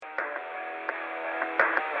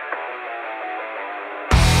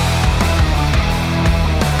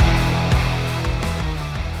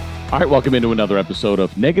All right, welcome into another episode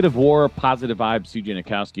of Negative War, Positive Vibes. CJ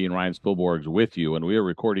Nikowski and Ryan Spielborgs with you, and we are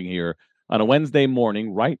recording here on a Wednesday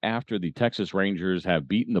morning right after the Texas Rangers have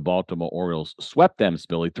beaten the Baltimore Orioles, swept them,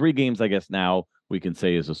 Spilly. 3 games, I guess now we can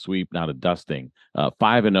say is a sweep, not a dusting.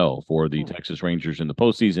 5-0 for the Texas Rangers in the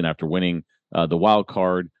postseason after winning the wild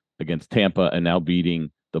card against Tampa and now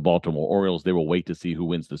beating the Baltimore Orioles. They will wait to see who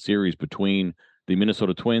wins the series between the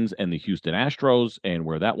Minnesota Twins and the Houston Astros and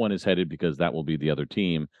where that one is headed, because that will be the other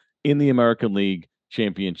team in the American League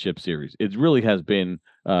Championship Series. It really has been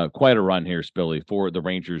quite a run here, Spilly, for the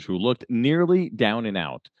Rangers, who looked nearly down and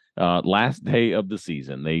out last day of the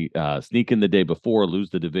season. They sneak in the day before,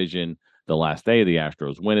 lose the division the last day. The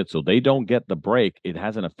Astros win it, so they don't get the break. It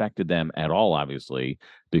hasn't affected them at all, obviously,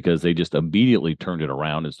 because they just immediately turned it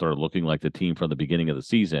around and started looking like the team from the beginning of the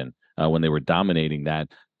season when they were dominating that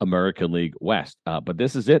American League West. But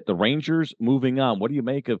this is it. The Rangers moving on. What do you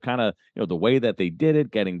make of kind of, the way that they did it,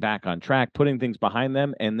 getting back on track, putting things behind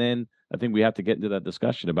them? And then I think we have to get into that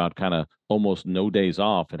discussion about kind of almost no days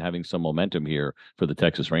off and having some momentum here for the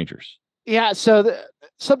Texas Rangers. Yeah. So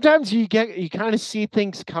sometimes you kind of see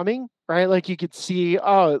things coming, right? Like you could see,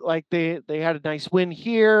 like they had a nice win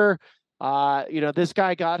here. This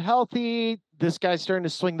guy got healthy. This guy's starting to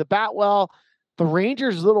swing the bat well. The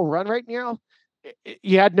Rangers' little run right now,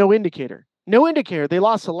 you had no indicator. No indicator. They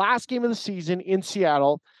lost the last game of the season in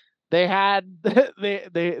Seattle. They had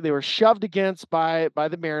they were shoved against by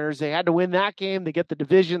the Mariners. They had to win that game. They get the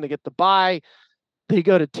division. They get the bye. They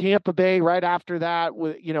go to Tampa Bay right after that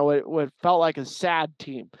with what felt like a sad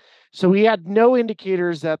team. So we had no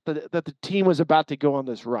indicators that the team was about to go on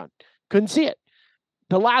this run. Couldn't see it.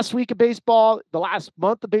 The last week of baseball, the last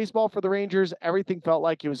month of baseball for the Rangers, everything felt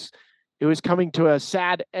like it was coming to a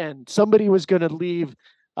sad end. Somebody was going to leave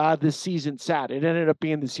this season sad. It ended up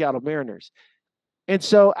being the Seattle Mariners. And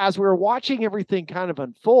so as we were watching everything kind of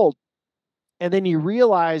unfold, and then you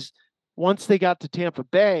realize once they got to Tampa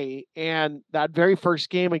Bay and that very first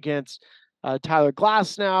game against Tyler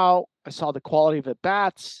Glasnow, I saw the quality of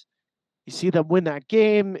at-bats. You see them win that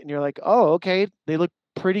game, and you're like, oh, okay, they look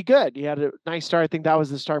pretty good. You had a nice start. I think that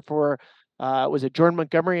was the start for was it Jordan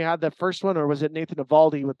Montgomery had that first one, or was it Nathan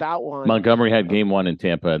Eovaldi with that one? Montgomery had game 1 in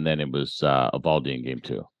Tampa, and then it was Eovaldi in game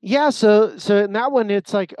 2. Yeah, so in that one,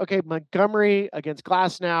 it's like, okay, Montgomery against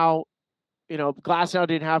Glasnow. Glasnow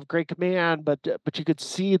didn't have great command, but you could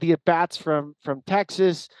see the at-bats from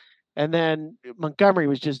Texas, and then Montgomery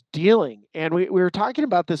was just dealing. And we were talking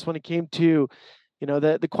about this when it came to,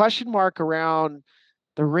 the question mark around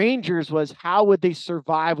the Rangers was how would they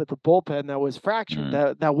survive with the bullpen that was fractured,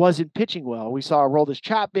 that wasn't pitching well. We saw Aroldis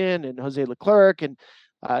Chapman and Jose Leclerc, and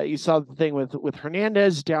you saw the thing with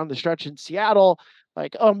Hernandez down the stretch in Seattle.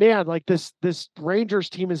 Like, oh man, like this Rangers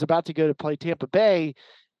team is about to go to play Tampa Bay,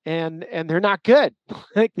 and they're not good.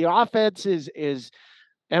 Like the offense is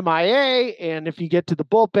MIA, and if you get to the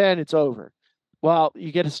bullpen, it's over. Well,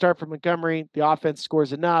 you get a start from Montgomery, the offense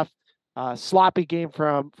scores enough. Sloppy game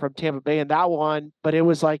from Tampa Bay in that one, but it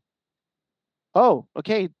was like, oh,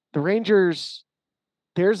 okay, the Rangers,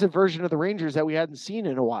 there's a version of the Rangers that we hadn't seen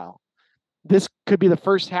in a while. This could be the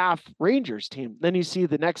first half Rangers team. Then you see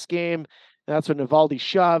the next game, and that's when Eovaldi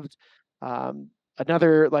shoved.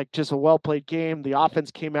 Another, like, just a well-played game. The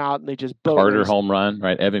offense came out, and they just Carter home run,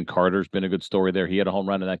 right? Evan Carter's been a good story there. He had a home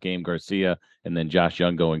run in that game, Garcia, and then Josh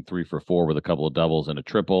Young going 3 for 4 with a couple of doubles and a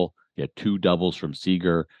triple. He had 2 doubles from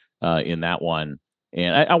Seager in that one.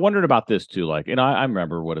 And I wondered about this too. Like, I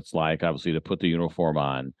remember what it's like, obviously, to put the uniform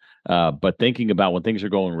on. But thinking about when things are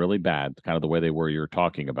going really bad, kind of the way they were you're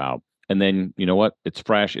talking about. And then, you know what? It's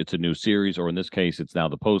fresh. It's a new series, or in this case, it's now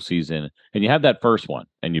the postseason. And you have that first one,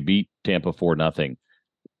 and you beat Tampa 4-0.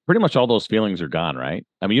 Pretty much all those feelings are gone, right?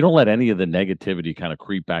 I mean, you don't let any of the negativity kind of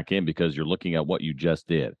creep back in because you're looking at what you just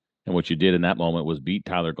did. And what you did in that moment was beat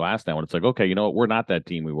Tyler Glasnow. And it's like, okay, you know what? We're not that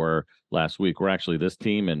team we were last week. We're actually this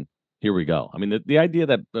team, and here we go. I mean, the idea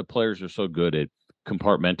that the players are so good at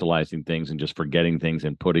compartmentalizing things and just forgetting things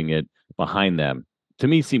and putting it behind them, to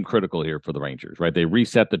me, seemed critical here for the Rangers, right? They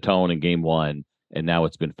reset the tone in game 1, and now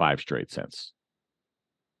it's been 5 straight since.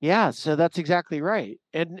 Yeah, so that's exactly right.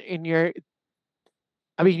 And you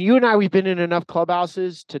and I, we've been in enough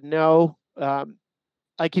clubhouses to know,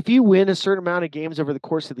 like, if you win a certain amount of games over the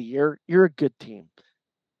course of the year, you're a good team.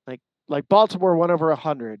 Like Baltimore won over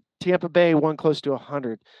 100. Tampa Bay won close to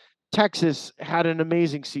 100. Texas had an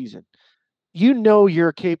amazing season.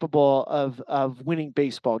 You're capable of winning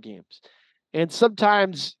baseball games. And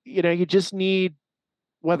sometimes, you just need,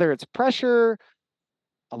 whether it's pressure,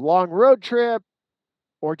 a long road trip,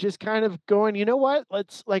 or just kind of going, you know what,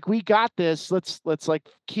 we got this. Let's like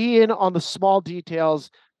key in on the small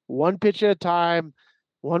details, one pitch at a time.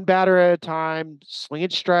 one batter at a time, swinging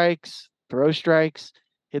strikes, throw strikes,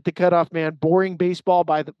 hit the cutoff man, boring baseball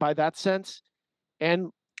by that sense, and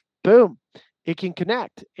boom, it can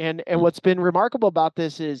connect. And what's been remarkable about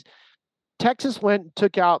this is Texas went and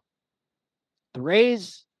took out the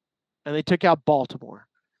Rays and they took out Baltimore.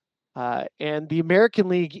 And the American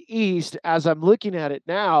League East, as I'm looking at it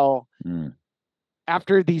now,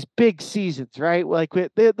 after these big seasons, right? Like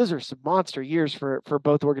those are some monster years for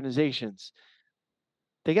both organizations.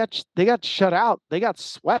 They got shut out. They got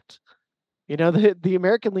swept. You know, the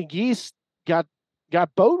American League East got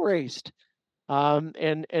boat raced.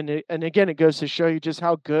 And again, it goes to show you just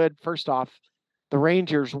how good, first off, the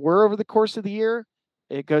Rangers were over the course of the year.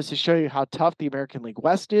 It goes to show you how tough the American League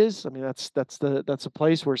West is. I mean, that's a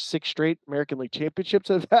place where 6 straight American League championships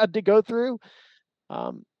have had to go through.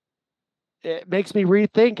 It makes me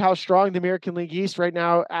rethink how strong the American League East right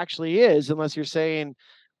now actually is, unless you're saying,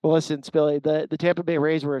 well, listen, Spilly, the Tampa Bay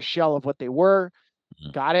Rays were a shell of what they were.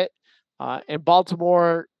 Got it. And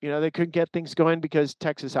Baltimore, you know, they couldn't get things going because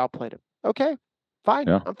Texas outplayed them. Okay, fine.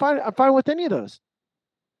 Yeah. I'm fine with any of those.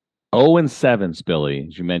 0-7, Spilly,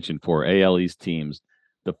 as you mentioned, for AL East teams.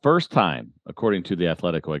 The first time, according to The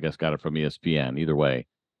Athletic, who I guess got it from ESPN, either way,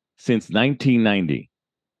 since 1990,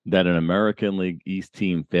 that an American League East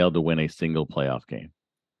team failed to win a single playoff game.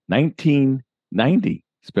 1990,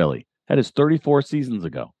 Spilly. That is 34 seasons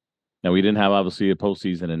ago. Now, we didn't have, obviously, a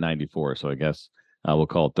postseason in 94, so I guess we'll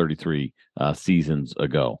call it 33 seasons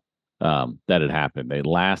ago that had happened. They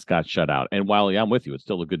last got shut out. And while I'm with you, it's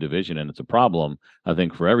still a good division, and it's a problem, I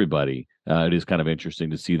think, for everybody. It is kind of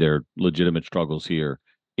interesting to see their legitimate struggles here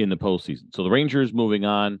in the postseason. So the Rangers moving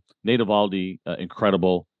on. Nate Eovaldi,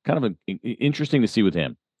 incredible. Kind of interesting to see with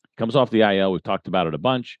him. Comes off the IL. We've talked about it a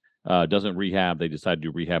bunch. Doesn't rehab. They decided to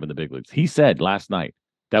do rehab in the big leagues. He said last night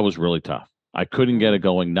that was really tough. I couldn't get it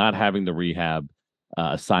going, not having the rehab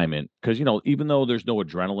assignment. Because, you know, even though there's no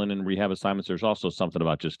adrenaline in rehab assignments, there's also something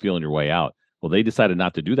about just feeling your way out. Well, they decided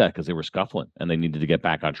not to do that because they were scuffling and they needed to get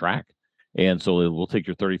back on track. And so we'll take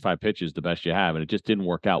your 35 pitches, the best you have. And it just didn't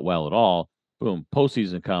work out well at all. Boom,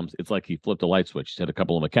 postseason comes. It's like he flipped a light switch. He's had a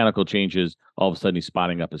couple of mechanical changes. All of a sudden, he's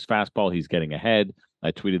spotting up his fastball. He's getting ahead.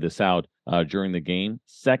 I tweeted this out during the game.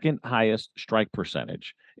 Second highest strike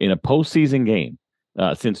percentage in a postseason game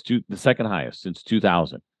the second highest since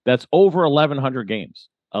 2000. That's over 1,100 games.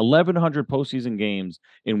 1,100 postseason games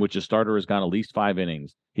in which a starter has gone at least 5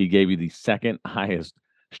 innings. He gave you the second highest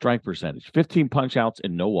strike percentage. 15 punch outs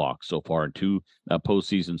and no walks so far in 2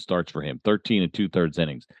 postseason starts for him. 13 and 2/3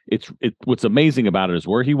 innings. What's amazing about it is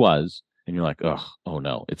where he was, and you're like, oh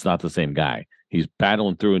no, it's not the same guy. He's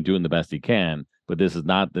battling through and doing the best he can, but this is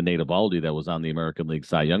not the Nate Eovaldi that was on the American League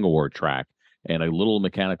Cy Young Award track. And a little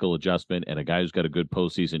mechanical adjustment and a guy who's got a good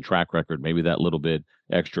postseason track record, maybe that little bit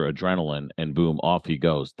extra adrenaline, and boom, off he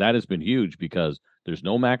goes. That has been huge because there's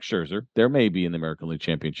no Max Scherzer. There may be in the American League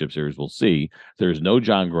Championship Series. We'll see. There's no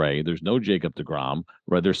John Gray. There's no Jacob deGrom.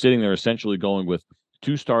 Right? They're sitting there essentially going with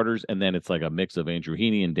 2 starters, and then it's like a mix of Andrew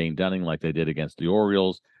Heaney and Dane Dunning like they did against the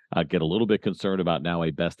Orioles. Get a little bit concerned about now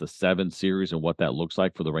a best-of-7 series and what that looks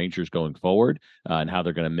like for the Rangers going forward and how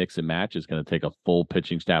they're going to mix and match. It's going to take a full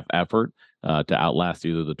pitching staff effort to outlast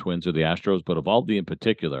either the Twins or the Astros. But Eovaldi in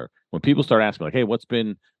particular, when people start asking, like, hey, what's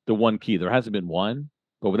been the one key? There hasn't been one.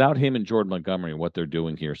 But without him and Jordan Montgomery and what they're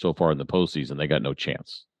doing here so far in the postseason, they got no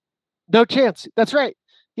chance. No chance. That's right.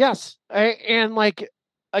 Yes. And like,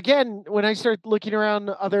 again, when I start looking around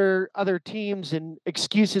other teams and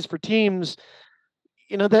excuses for teams,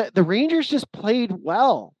 you know, the Rangers just played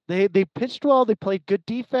well. They pitched well. They played good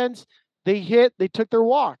defense. They hit. They took their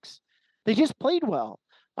walks. They just played well.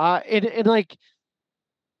 And like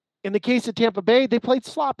in the case of Tampa Bay, they played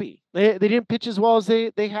sloppy. They didn't pitch as well as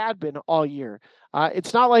they had been all year.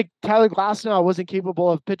 It's not like Tyler Glasnow wasn't capable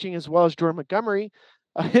of pitching as well as Jordan Montgomery.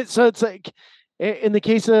 So it's like in the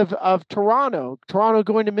case of Toronto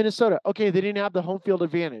going to Minnesota. Okay, they didn't have the home field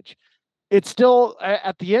advantage. It's still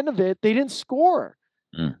at the end of it, they didn't score.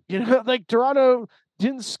 You know, like Toronto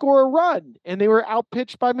didn't score a run and they were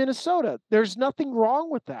outpitched by Minnesota. There's nothing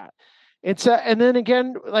wrong with that. And then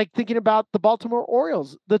again, like thinking about the Baltimore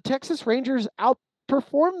Orioles, the Texas Rangers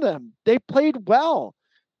outperformed them. They played well.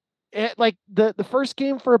 Like the first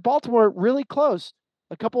game for Baltimore, really close.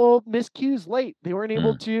 A couple of miscues late. They weren't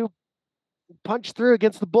able to punch through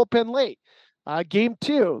against the bullpen late. Game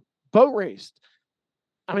 2, boat raced.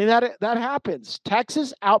 I mean, that happens.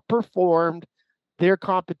 Texas outperformed their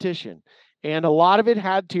competition. And a lot of it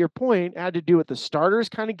had to do with the starters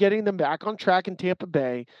kind of getting them back on track in Tampa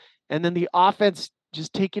Bay. And then the offense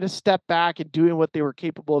just taking a step back and doing what they were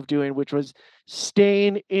capable of doing, which was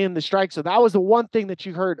staying in the strike. So that was the one thing that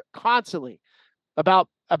you heard constantly about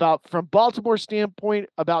about from Baltimore standpoint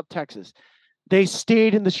about Texas. They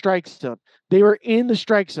stayed in the strike zone. They were in the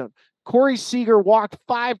strike zone. Corey Seager walked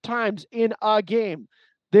 5 times in a game.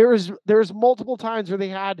 There's multiple times where they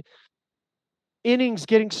had innings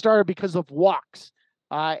getting started because of walks.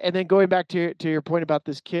 And then going back to your point about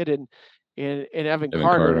this kid and Evan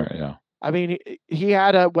Carter. Yeah. I mean, he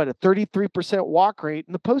had a 33% walk rate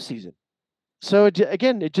in the postseason. So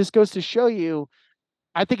again, it just goes to show you.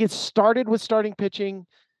 I think it started with starting pitching.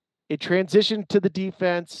 It transitioned to the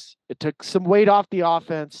defense. It took some weight off the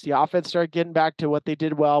offense. The offense started getting back to what they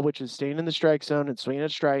did well, which is staying in the strike zone and swinging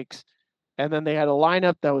at strikes. And then they had a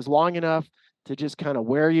lineup that was long enough to just kind of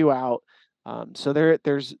wear you out. So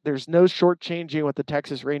there's no shortchanging what the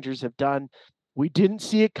Texas Rangers have done. We didn't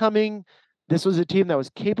see it coming. This was a team that was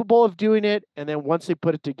capable of doing it. And then once they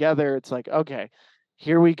put it together, it's like, okay,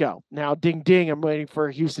 here we go. Now, ding, ding, I'm waiting for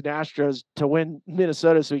Houston Astros to win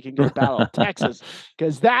Minnesota so we can get a battle of Texas,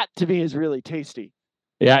 because that, to me, is really tasty.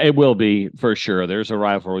 Yeah, it will be for sure. There's a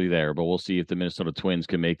rivalry there, but we'll see if the Minnesota Twins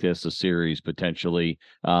can make this a series potentially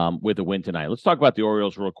with a win tonight. Let's talk about the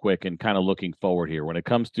Orioles real quick and kind of looking forward here. When it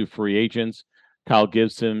comes to free agents, Kyle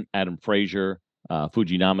Gibson, Adam Frazier,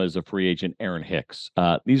 Fujinama is a free agent, Aaron Hicks.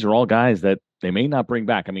 These are all guys that they may not bring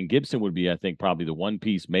back. I mean, Gibson would be, I think, probably the one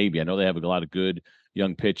piece maybe. I know they have a lot of good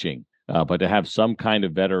young pitching, but to have some kind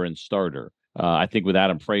of veteran starter, I think with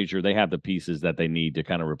Adam Frazier, they have the pieces that they need to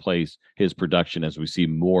kind of replace his production as we see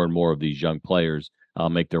more and more of these young players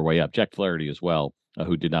make their way up. Jack Flaherty as well,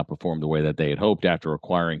 who did not perform the way that they had hoped after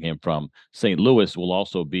acquiring him from St. Louis, will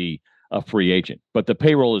also be a free agent. But the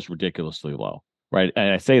payroll is ridiculously low, right?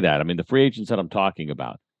 And I say that. I mean, the free agents that I'm talking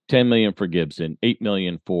about, $10 million for Gibson, $8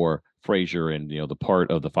 million for Frazier, and the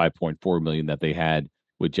part of the $5.4 million that they had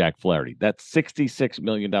with Jack Flaherty. That's $66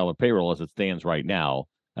 million payroll as it stands right now,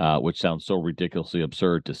 which sounds so ridiculously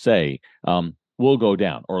absurd to say, will go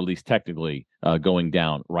down, or at least technically going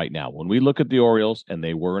down right now. When we look at the Orioles, and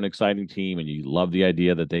they were an exciting team, and you love the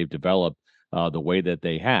idea that they've developed the way that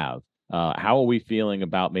they have, how are we feeling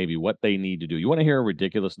about maybe what they need to do? You want to hear a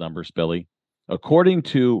ridiculous number, Spilly? According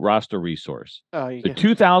to Roster Resource, the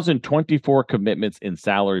 2024 commitments in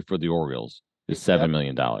salary for the Orioles is $7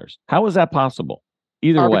 million. How is that possible?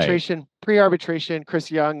 Either way, pre-arbitration, Chris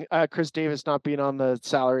Davis not being on the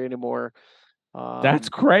salary anymore. That's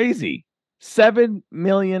crazy. $7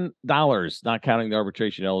 million, not counting the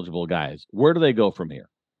arbitration eligible guys. Where do they go from here?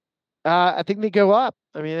 I think they go up.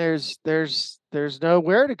 I mean, there's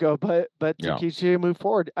nowhere to go, but to continue to move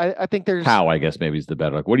forward. I think there's how, I guess maybe is the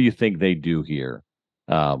better. Like, what do you think they do here?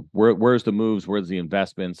 Where's the moves? Where's the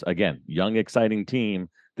investments? Again, young, exciting team.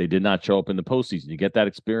 They did not show up in the postseason. You get that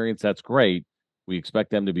experience. That's great. We expect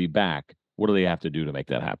them to be back. What do they have to do to make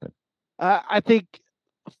that happen? I think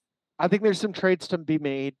there's some trades to be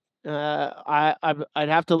made. I'd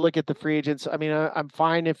have to look at the free agents. I mean, I'm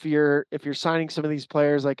fine if you're signing some of these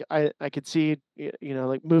players. Like I could see,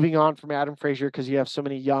 like moving on from Adam Frazier because you have so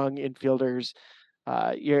many young infielders.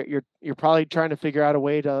 You're probably trying to figure out a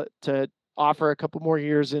way to offer a couple more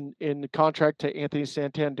years in the contract to Anthony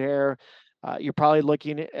Santander. You're probably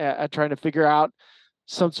looking at trying to figure out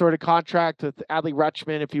some sort of contract with Adley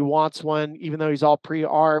Rutschman if he wants one, even though he's all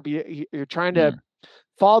pre-arb. You're trying to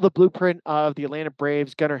follow the blueprint of the Atlanta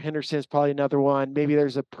Braves. Gunnar Henderson is probably another one. Maybe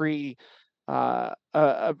there's a pre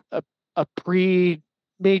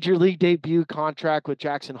major league debut contract with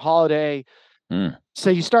Jackson Holiday. So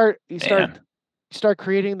you start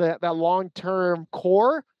creating that long-term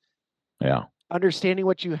core. Yeah. Understanding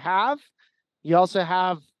what you have. You also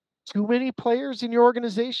have too many players in your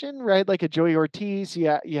organization, right? Like a Joey Ortiz.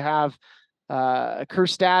 You have a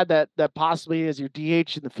Kjerstad that possibly is your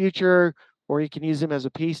DH in the future, or you can use him as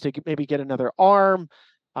a piece to maybe get another arm.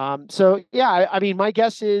 So yeah, I mean, my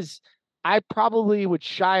guess is I probably would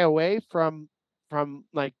shy away from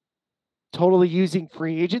like totally using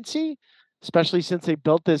free agency, especially since they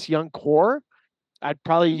built this young core. I'd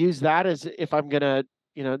probably use that as if I'm gonna,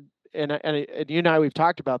 and you and I, we've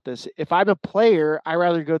talked about this. If I'm a player, I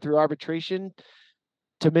rather go through arbitration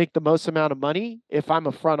to make the most amount of money. If I'm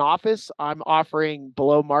a front office, I'm offering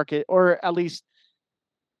below market, or at least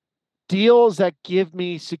deals that give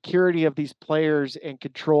me security of these players and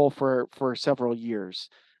control for several years.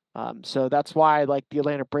 So that's why like the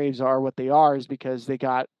Atlanta Braves are what they are, is because they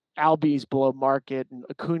got Albies below market and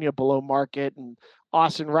Acuna below market and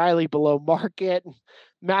Austin Riley below market and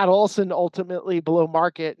Matt Olson ultimately below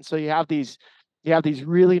market. And so you have these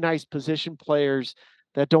really nice position players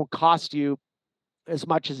that don't cost you as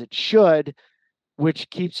much as it should, which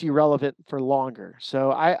keeps you relevant for longer.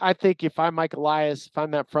 So I think if I'm Mike Elias, if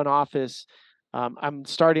I'm that front office, I'm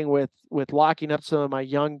starting with locking up some of my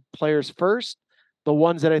young players first, the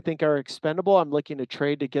ones that I think are expendable, I'm looking to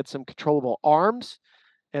trade to get some controllable arms.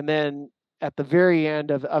 And then at the very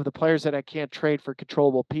end of the players that I can't trade for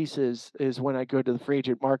controllable pieces is when I go to the free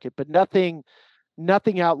agent market, but nothing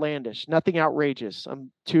outlandish, nothing outrageous.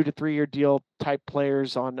 I'm 2 to 3 year deal type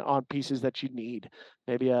players on pieces that you need.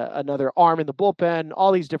 Maybe another arm in the bullpen,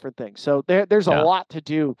 all these different things. So there's a lot to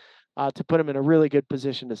do to put them in a really good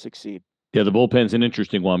position to succeed. Yeah, the bullpen's an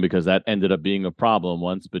interesting one because that ended up being a problem.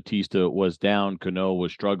 Once Batista was down, Cano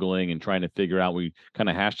was struggling and trying to figure out. We kind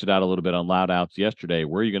of hashed it out a little bit on loud outs yesterday.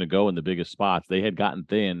 Where are you going to go in the biggest spots? They had gotten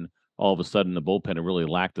thin. All of a sudden, the bullpen had really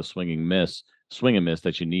lacked the swing and miss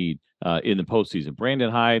that you need in the postseason. Brandon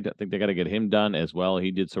Hyde, I think they got to get him done as well.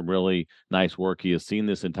 He did some really nice work. He has seen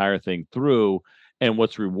this entire thing through. And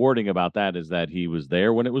what's rewarding about that is that he was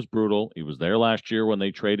there when it was brutal. He was there last year when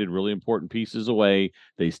they traded really important pieces away.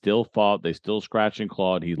 They still fought. They still scratched and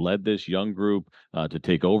clawed. He led this young group to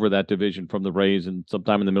take over that division from the Rays, and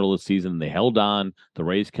sometime in the middle of the season, they held on. The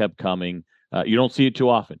Rays kept coming. You don't see it too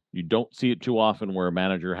often. You don't see it too often where a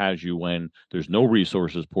manager has you when there's no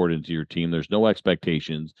resources poured into your team. There's no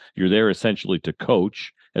expectations. You're there essentially to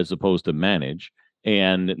coach as opposed to manage.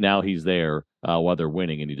 And now he's there while they're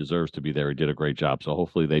winning, and he deserves to be there. He did a great job. So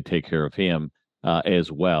hopefully they take care of him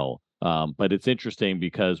as well. But it's interesting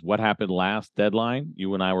because what happened last deadline,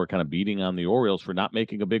 you and I were kind of beating on the Orioles for not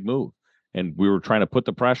making a big move. And we were trying to put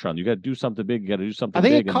the pressure on. You got to do something big. You got to do something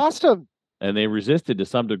big. I think it cost them. And they resisted to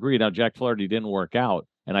some degree. Now, Jack Flaherty didn't work out.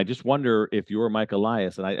 And I just wonder if you're Mike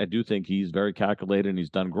Elias, and I do think he's very calculated and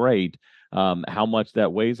he's done great, how much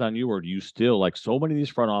that weighs on you, or do you still, like so many of these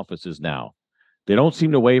front offices now, they don't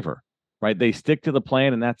seem to waver, right? They stick to the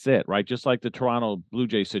plan and that's it, right? Just like the Toronto Blue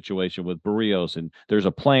Jays situation with Barrios, and there's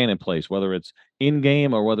a plan in place, whether it's in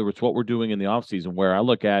game or whether it's what we're doing in the offseason, where I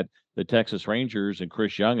look at the Texas Rangers and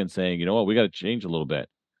Chris Young and saying, you know what, we got to change a little bit.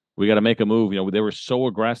 We got to make a move. You know, they were so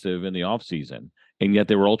aggressive in the offseason, and yet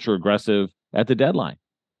they were ultra aggressive at the deadline,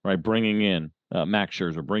 right? Bringing in Max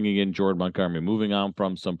Scherzer, bringing in Jordan Montgomery, moving on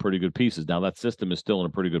from some pretty good pieces. Now that system is still in a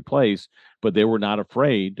pretty good place, but they were not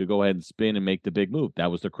afraid to go ahead and spin and make the big move.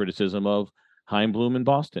 That was the criticism of Heimblum in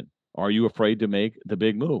Boston. Are you afraid to make the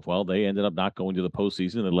big move? Well, they ended up not going to the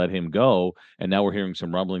postseason and let him go. And now we're hearing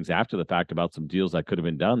some rumblings after the fact about some deals that could have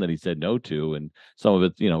been done that he said no to. And some of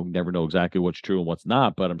it, you know, never know exactly what's true and what's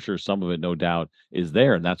not, but I'm sure some of it, no doubt, is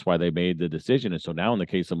there. And that's why they made the decision. And so now in the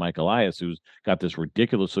case of Mike Elias, who's got this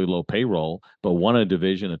ridiculously low payroll, but won a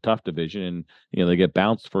division, a tough division, and, you know, they get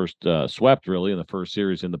bounced first, swept really in the first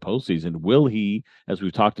series in the postseason. Will he, as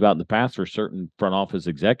we've talked about in the past for certain front office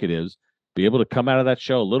executives, be able to come out of that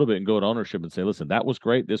show a little bit and go to ownership and say, listen, that was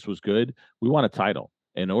great. This was good. We want a title.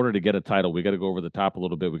 In order to get a title, we got to go over the top a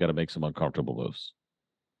little bit. We got to make some uncomfortable moves.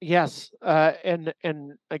 Yes. And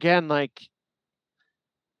again, like,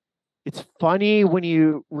 it's funny when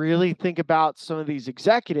you really think about some of these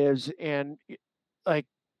executives, and like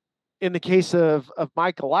in the case of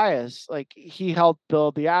Mike Elias, like he helped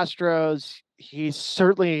build the Astros. He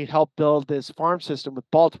certainly helped build this farm system with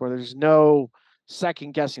Baltimore. There's no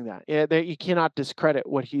second guessing that. You cannot discredit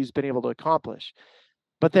what he's been able to accomplish.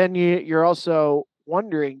 But then you're also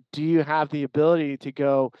wondering, do you have the ability to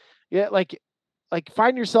go, like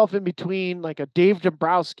find yourself in between like a Dave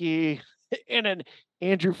Dombrowski and an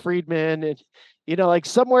Andrew Friedman, and like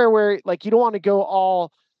somewhere where like you don't want to go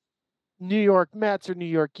all New York Mets or New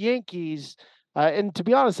York Yankees. And to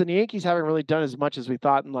be honest, the Yankees haven't really done as much as we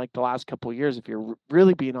thought in like the last couple of years, if you're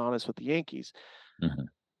really being honest with the Yankees. Mm-hmm.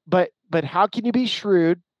 But how can you be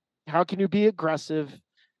shrewd? How can you be aggressive?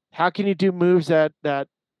 How can you do moves that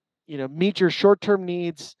meet your short-term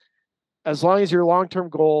needs as long as your long-term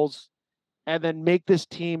goals, and then make this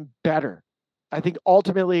team better? I think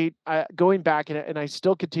ultimately, going back, and I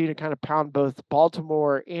still continue to kind of pound both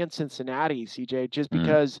Baltimore and Cincinnati, CJ, just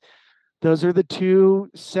because those are the two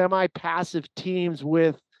semi-passive teams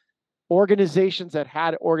with organizations that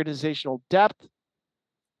had organizational depth.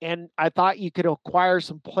 And I thought you could acquire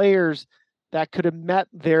some players that could have met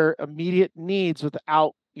their immediate needs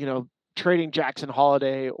without, trading Jackson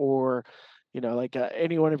Holiday or, like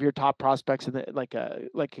any one of your top prospects in the,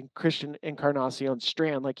 like in Christian Encarnacion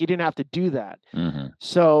Strand. Like you didn't have to do that. Mm-hmm.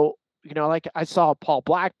 So, like I saw Paul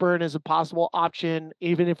Blackburn as a possible option.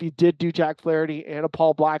 Even if you did do Jack Flaherty and a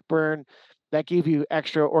Paul Blackburn, that gave you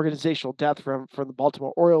extra organizational depth from the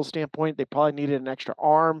Baltimore Orioles standpoint. They probably needed an extra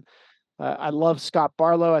arm. I love Scott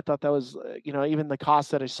Barlow. I thought that was, even the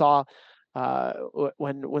cost that I saw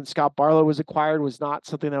when Scott Barlow was acquired was not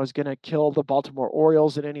something that was going to kill the Baltimore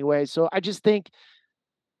Orioles in any way. So I just think,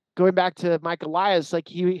 going back to Mike Elias, like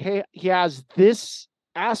he has this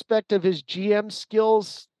aspect of his GM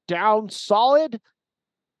skills down solid,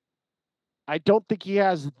 I don't think he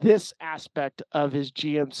has this aspect of his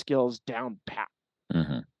GM skills down pat.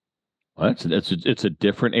 Mm-hmm. Well, it's a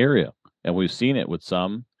different area, and we've seen it with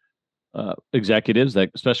some executives that,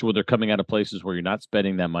 especially when they're coming out of places where you're not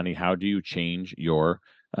spending that money. How do you change your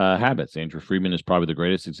habits? Andrew Friedman is probably the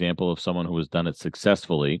greatest example of someone who has done it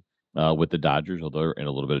successfully with the Dodgers, although they're in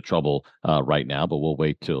a little bit of trouble right now. But we'll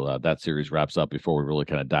wait till that series wraps up before we really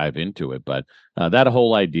kind of dive into it. But that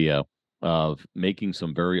whole idea of making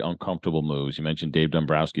some very uncomfortable moves. You mentioned Dave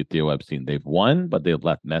Dombrowski, Theo Epstein. They've won, but they've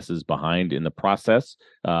left messes behind in the process.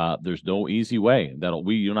 There's no easy way.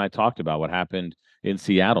 You and I talked about what happened in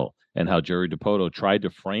Seattle and how Jerry DiPoto tried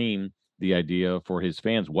to frame the idea for his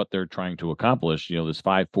fans, what they're trying to accomplish, this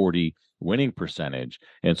 540 winning percentage.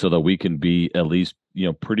 And so that we can be at least,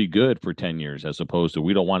 pretty good for 10 years, as opposed to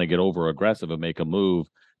we don't want to get over aggressive and make a move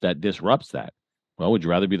that disrupts that. Well, would you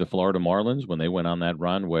rather be the Florida Marlins when they went on that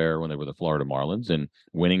run when they were the Florida Marlins and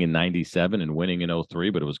winning in 97 and winning in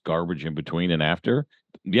 03, but it was garbage in between and after?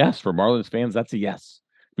 Yes, for Marlins fans, that's a yes,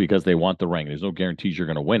 because they want the ring. There's no guarantees you're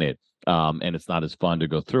going to win it. And it's not as fun to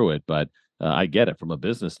go through it. But I get it from a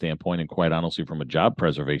business standpoint, and quite honestly, from a job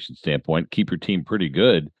preservation standpoint, keep your team pretty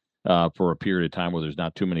good for a period of time where there's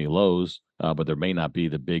not too many lows, but there may not be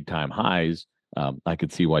the big time highs. I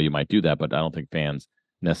could see why you might do that, but I don't think fans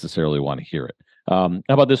necessarily want to hear it. How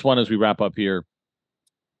about this one as we wrap up here?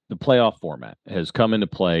 The playoff format has come into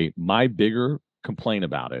play. My bigger complaint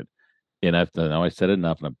about it, and I know I said it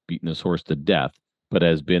enough, and I'm beating this horse to death, but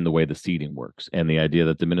has been the way the seeding works and the idea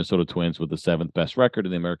that the Minnesota Twins, with the seventh best record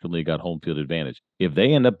in the American League, got home field advantage. If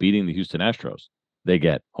they end up beating the Houston Astros, they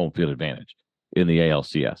get home field advantage in the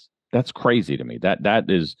ALCS. That's crazy to me. That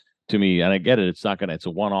is, to me, and I get it. It's a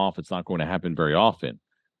one-off. It's not going to happen very often.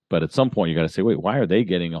 But at some point, you got to say, wait, why are they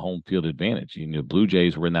getting a home field advantage? Blue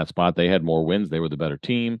Jays were in that spot. They had more wins. They were the better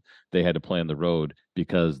team. They had to play on the road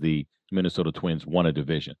because the Minnesota Twins won a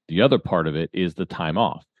division. The other part of it is the time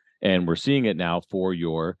off. And we're seeing it now for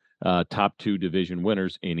your top two division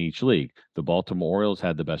winners in each league. The Baltimore Orioles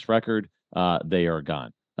had the best record. They are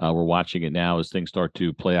gone. We're watching it now as things start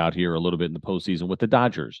to play out here a little bit in the postseason with the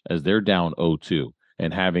Dodgers, as they're down 0-2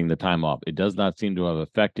 and having the time off. It does not seem to have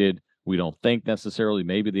affected. We don't think necessarily.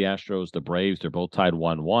 Maybe the Astros, the Braves, they're both tied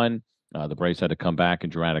 1-1. The Braves had to come back in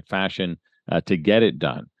dramatic fashion to get it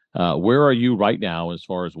done. Where are you right now as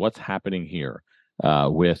far as what's happening here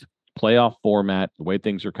with playoff format, the way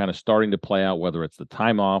things are kind of starting to play out, whether it's the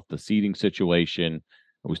time off, the seeding situation?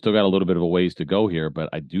 We still got a little bit of a ways to go here, but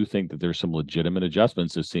I do think that there's some legitimate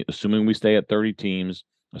adjustments, assuming we stay at 30 teams,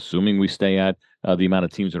 assuming we stay at the amount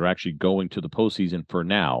of teams that are actually going to the postseason for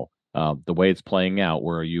now. The way it's playing out,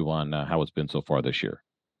 where are you on how it's been so far this year?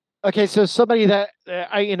 Okay, so somebody that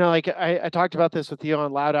I talked about this with you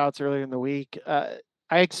on Loudouts earlier in the week. I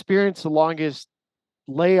experienced the longest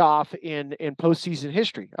layoff in postseason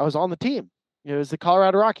history. I was on the team. It was the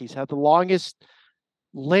Colorado Rockies had the longest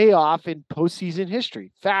layoff in postseason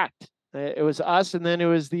history. Fact. It was us, and then it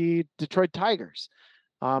was the Detroit Tigers.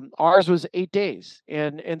 Ours was 8 days,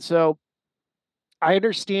 and so I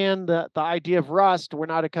understand the idea of rust. We're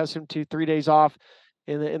not accustomed to 3 days off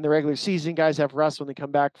in the regular season. Guys have rust when they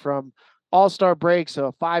come back from All-Star break, so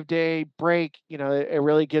a 5-day break, it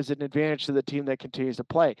really gives an advantage to the team that continues to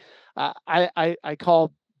play. I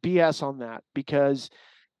call BS on that, because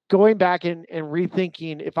going back and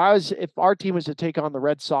rethinking, if our team was to take on the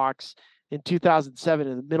Red Sox in 2007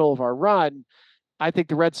 in the middle of our run, I think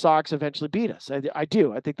the Red Sox eventually beat us. I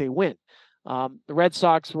do. I think they win. The Red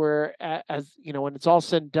Sox were, as when it's all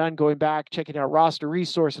said and done, going back, checking out roster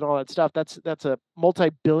resource and all that stuff, that's a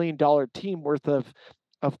multi-billion-dollar team worth of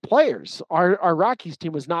players. Our Rockies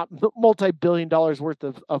team was not multi-billion dollars worth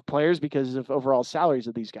of players because of overall salaries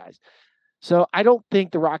of these guys. So I don't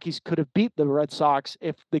think the Rockies could have beat the Red Sox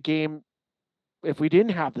if we didn't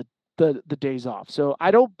have the days off. So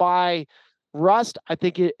I don't buy rust. I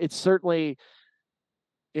think it's certainly,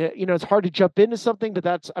 it's hard to jump into something,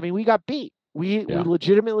 but we got beat. We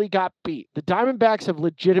legitimately got beat. The Diamondbacks have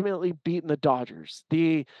legitimately beaten the Dodgers.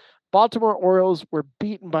 The Baltimore Orioles were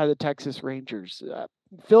beaten by the Texas Rangers.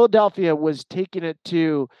 Philadelphia was taking it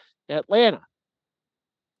to Atlanta.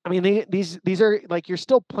 These are like, you're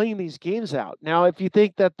still playing these games out. Now, if you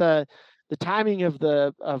think that the timing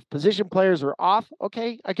of position players are off,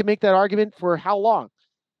 okay, I can make that argument. For how long?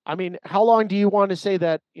 How long do you want to say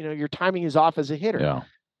that, your timing is off as a hitter? Yeah.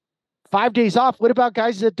 5 days off. What about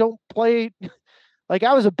guys that don't play? Like,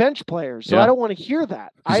 I was a bench player, so I don't want to hear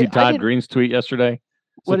that. Did you see Todd Green's tweet yesterday?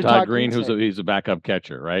 So Todd Green, he's a backup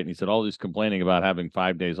catcher, right? And he said, all these complaining about having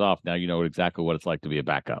 5 days off. Now you know exactly what it's like to be a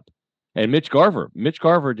backup. And Mitch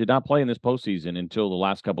Garver did not play in this postseason until the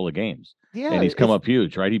last couple of games. Yeah, and he's come up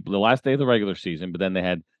huge, right? The last day of the regular season, but then they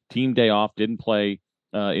had team day off, didn't play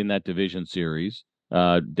in that division series,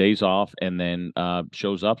 days off, and then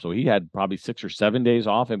shows up. So he had probably 6 or 7 days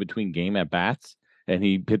off in between game at bats, and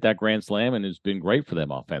he hit that grand slam and has been great for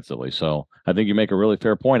them offensively. So I think you make a really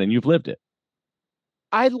fair point, and you've lived it.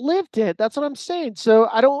 I lived it. That's what I'm saying. So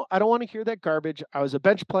I don't want to hear that garbage. I was a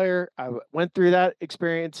bench player. I went through that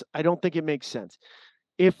experience. I don't think it makes sense.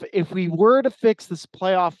 If we were to fix this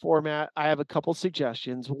playoff format, I have a couple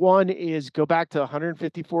suggestions. One is go back to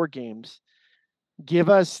 154 games. Give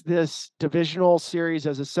us this divisional series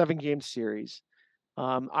as a 7-game series.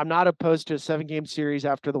 I'm not opposed to a 7-game series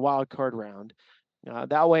after the wild card round.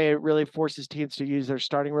 That way it really forces teams to use their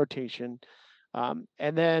starting rotation. And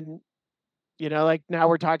then, like now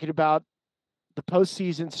we're talking about the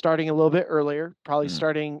postseason starting a little bit earlier, probably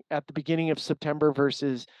starting at the beginning of September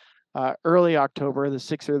versus early October, the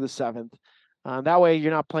 6th or the 7th. That way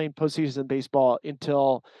you're not playing postseason baseball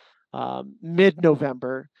until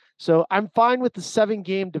mid-November. So I'm fine with the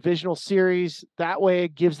 7-game divisional series. That way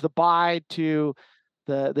it gives the bye to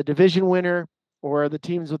the division winner or the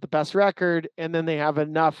teams with the best record. And then they have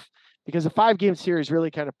enough, because a 5-game series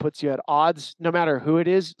really kind of puts you at odds. No matter who it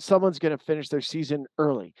is, someone's going to finish their season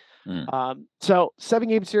early. So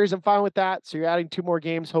 7-game series, I'm fine with that. So you're adding 2 more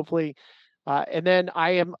games, hopefully. And then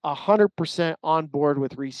I am 100% on board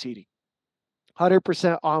with reseeding.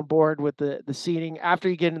 100% on board with the seeding. After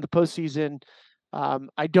you get into the postseason,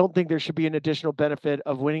 I don't think there should be an additional benefit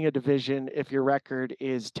of winning a division if your record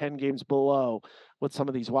is 10 games below what some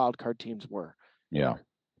of these wild card teams were. Yeah.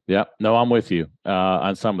 No, I'm with you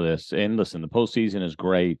on some of this. And listen, the postseason is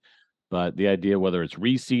great, but the idea whether it's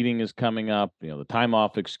reseeding is coming up, the time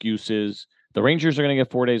off excuses, the Rangers are going to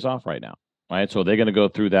get 4 days off right now, right? So they're going to go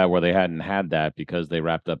through that where they hadn't had that because they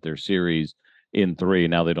wrapped up their series in 3.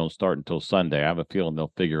 Now they don't start until Sunday. I have a feeling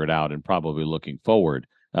they'll figure it out and probably looking forward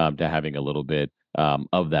to having a little bit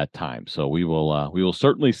of that time. So we will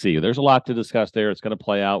certainly see. There's a lot to discuss there. It's going to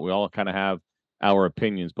play out. We all kind of have our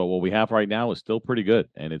opinions, but what we have right now is still pretty good,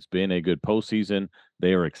 and it's been a good postseason.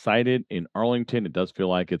 They are excited in Arlington. It does feel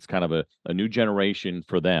like it's kind of a new generation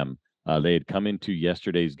for them. They had come into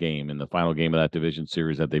yesterday's game in the final game of that division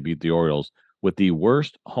series that they beat the Orioles with the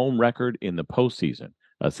worst home record in the postseason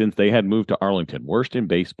since they had moved to Arlington, worst in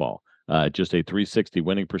baseball. Just a 360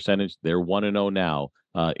 winning percentage. They're 1-0 now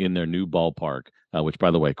in their new ballpark, which, by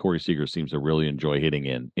the way, Corey Seager seems to really enjoy hitting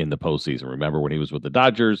in the postseason. Remember when he was with the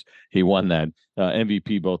Dodgers, he won that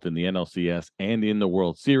MVP both in the NLCS and in the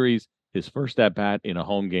World Series. His first at bat in a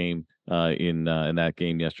home game in that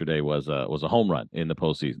game yesterday was a home run in the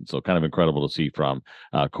postseason. So kind of incredible to see from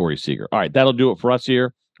Corey Seager. All right, that'll do it for us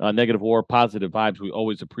here. Negative War, Positive Vibes. We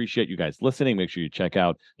always appreciate you guys listening. Make sure you check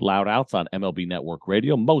out Loud Outs on MLB Network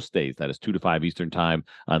Radio most days. That is 2 to 5 Eastern time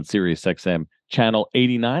on Sirius XM Channel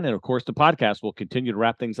 89. And of course, the podcast will continue to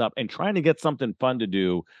wrap things up and trying to get something fun to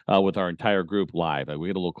do with our entire group live. We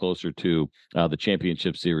get a little closer to the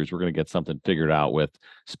championship series. We're going to get something figured out with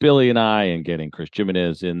Spilly and I and getting Chris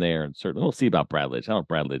Jimenez in there. And certainly we'll see about Brad Lidge. I don't know if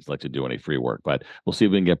Brad Lidge like to do any free work, but we'll see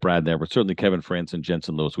if we can get Brad there. But certainly Kevin France and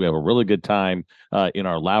Jensen Lewis. We have a really good time in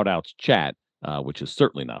our Loud Outs chat. Which is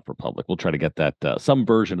certainly not for public. We'll try to get that some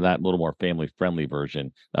version of that, a little more family-friendly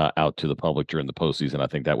version out to the public during the postseason. I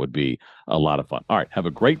think that would be a lot of fun. All right, have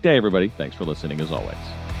a great day, everybody. Thanks for listening, as always.